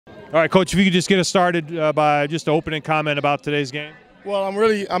All right, Coach, if you could just get us started by just an opening comment about today's game. Well, I'm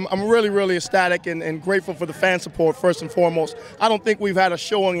really ecstatic and grateful for the fan support first and foremost. I don't think we've had a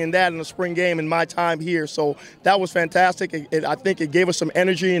showing in that in the spring game in my time here, so that was fantastic. I think it gave us some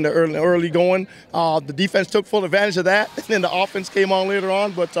energy in the early going. The defense took full advantage of that, and then the offense came on later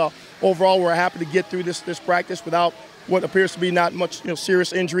on. But overall, we're happy to get through this practice without what appears to be not much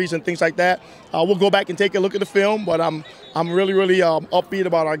serious injuries and things like that. We'll go back and take a look at the film, but I'm really upbeat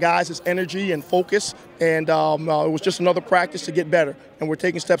about our guys' energy and focus, and it was just another practice to get better, and we're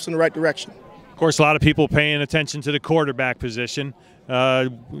taking steps in the right direction. Of course, a lot of people paying attention to the quarterback position.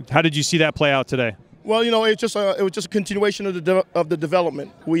 How did you see that play out today? Well, it was just a continuation of the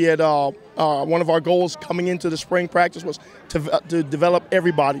development. We had one of our goals coming into the spring practice was to develop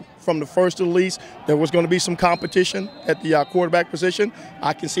everybody from the first to the least. There was going to be some competition at the quarterback position.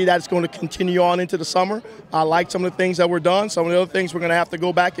 I can see that it's going to continue on into the summer. I like some of the things that were done. Some of the other things we're going to have to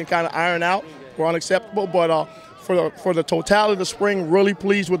go back and kind of iron out were unacceptable. But for the totality of the spring, really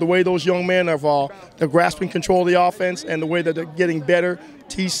pleased with the way those young men they're grasping control of the offense and the way that they're getting better.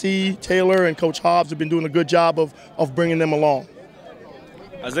 TC, Taylor, and Coach Hobbs have been doing a good job of bringing them along.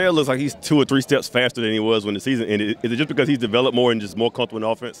 Isaiah looks like he's 2 or 3 steps faster than he was when the season ended. Is it just because he's developed more and just more comfortable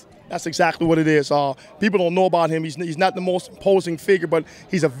in offense? That's exactly what it is. People don't know about him. He's not the most imposing figure, but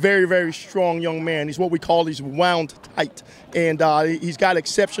he's a very strong young man. He's what we call wound tight. And he's got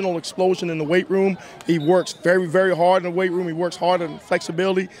exceptional explosion in the weight room. He works very hard in the weight room. He works hard on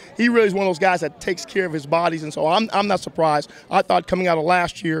flexibility. He really is one of those guys that takes care of his bodies, and so I'm not surprised. I thought coming out of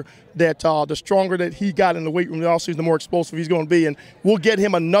last year that the stronger that he got in the weight room the offseason, the more explosive he's going to be. And we'll get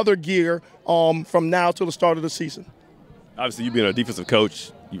him another gear from now till the start of the season. Obviously, you being a defensive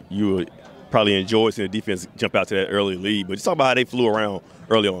coach, you would probably enjoy seeing the defense jump out to that early lead. But just talk about how they flew around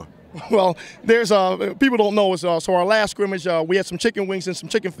early on. Well, there's people don't know so our last scrimmage we had some chicken wings and some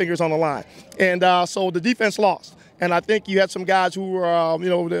chicken fingers on the line, and so the defense lost. And I think you had some guys who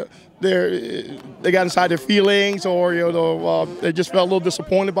were they got inside their feelings, or they just felt a little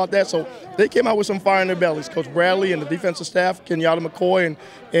disappointed about that. So they came out with some fire in their bellies. Coach Bradley and the defensive staff, Kenyatta McCoy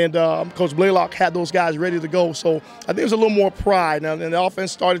and Coach Blaylock had those guys ready to go. So I think there's a little more pride. Now, and the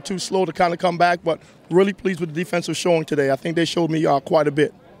offense started too slow to kind of come back, but really pleased with the defensive showing today. I think they showed me quite a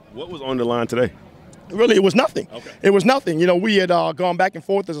bit. What was on the line today? Really, it was nothing. Okay. It was nothing. We had gone back and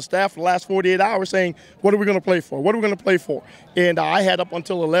forth as a staff for the last 48 hours saying, what are we going to play for? What are we going to play for? And I had up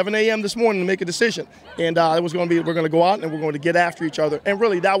until 11 a.m. this morning to make a decision. And it was going to be, we're going to go out and we're going to get after each other. And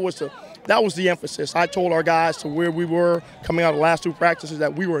really, that was the emphasis. I told our guys to where we were coming out of the last 2 practices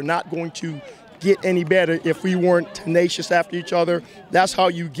that we were not going to get any better if we weren't tenacious after each other. That's how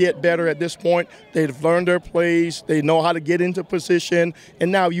you get better at this point. They've learned their plays. They know how to get into position.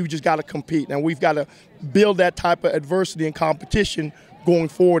 And now you just got to compete. And we've got to build that type of adversity and competition going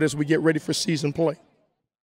forward as we get ready for season play.